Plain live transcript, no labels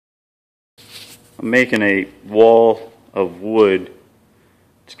I'm making a wall of wood.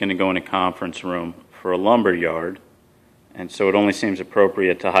 It's going to go in a conference room for a lumber yard, and so it only seems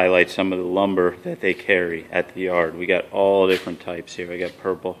appropriate to highlight some of the lumber that they carry at the yard. We got all different types here. I got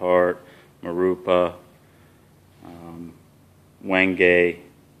Purple Heart, Marupa, Wenge,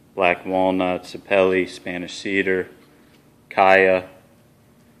 Black Walnut, Sapelli, Spanish Cedar, Kaya.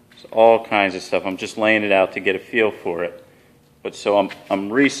 It's all kinds of stuff. I'm just laying it out to get a feel for it. But so I'm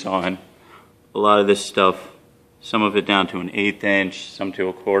resawing a lot of this stuff, some of it down to an 1/8 inch, some to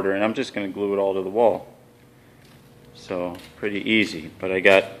a 1/4, and I'm just going to glue it all to the wall. So pretty easy. But I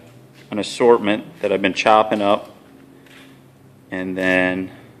got an assortment that I've been chopping up, and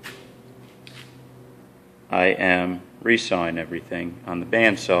then I am resawing everything on the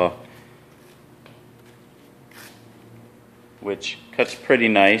bandsaw, which cuts pretty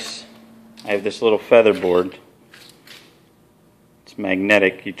nice. I have this little feather board. It's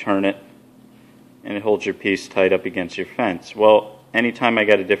magnetic. You turn it and it holds your piece tight up against your fence. Well, anytime I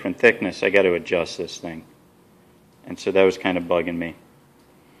got a different thickness, I got to adjust this thing. And so that was kind of bugging me.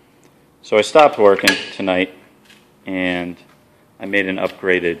 So I stopped working tonight and I made an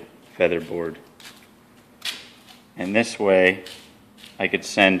upgraded feather board. And this way I could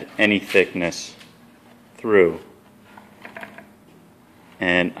send any thickness through.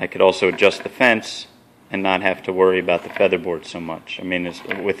 And I could also adjust the fence and not have to worry about the featherboard so much. I mean, it's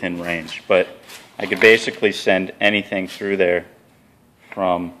within range. But I could basically send anything through there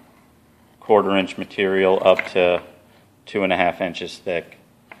from 1/4 inch material up to 2.5 inches thick.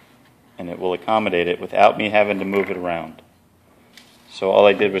 And it will accommodate it without me having to move it around. So all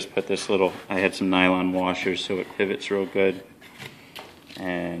I did was put this little, I had some nylon washers so it pivots real good.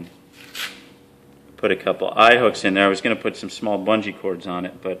 And put a couple eye hooks in there. I was going to put some small bungee cords on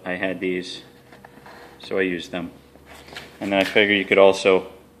it, but I had these, so I used them. And then I figured you could also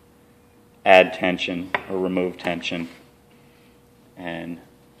add tension or remove tension. And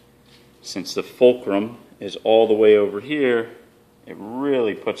since the fulcrum is all the way over here, it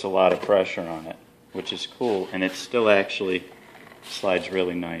really puts a lot of pressure on it, which is cool. And it still actually slides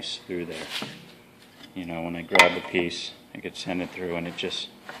really nice through there. You know, when I grab a piece, I could send it through and it just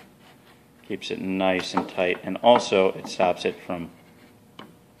keeps it nice and tight, and also it stops it from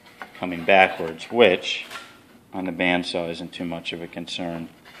coming backwards, which on the bandsaw isn't too much of a concern,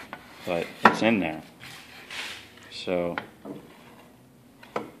 but it's in there. So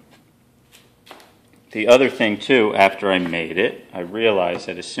the other thing too, after I made it, I realized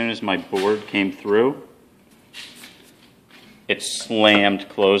that as soon as my board came through, it slammed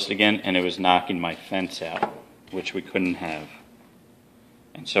closed again and it was knocking my fence out, which we couldn't have.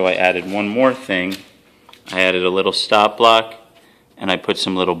 And so I added one more thing. I added a little stop block and I put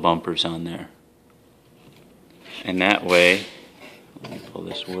some little bumpers on there. And that way, let me pull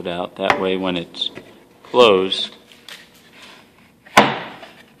this wood out, that way when it's closed,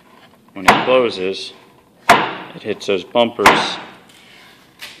 when it closes, it hits those bumpers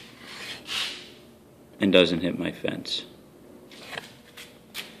and doesn't hit my fence.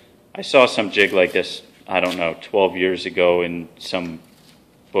 I saw some jig like this, I don't know, 12 years ago in some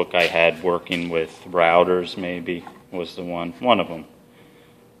book I had working with routers, maybe was the one of them.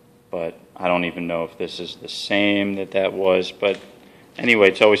 But I don't even know if this is the same that was. But anyway,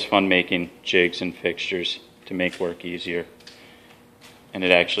 it's always fun making jigs and fixtures to make work easier. And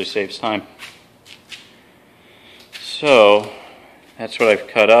it actually saves time. So that's what I've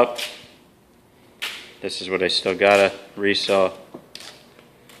cut up. This is what I still gotta resaw.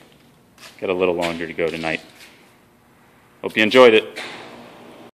 Got a little longer to go tonight. Hope you enjoyed it.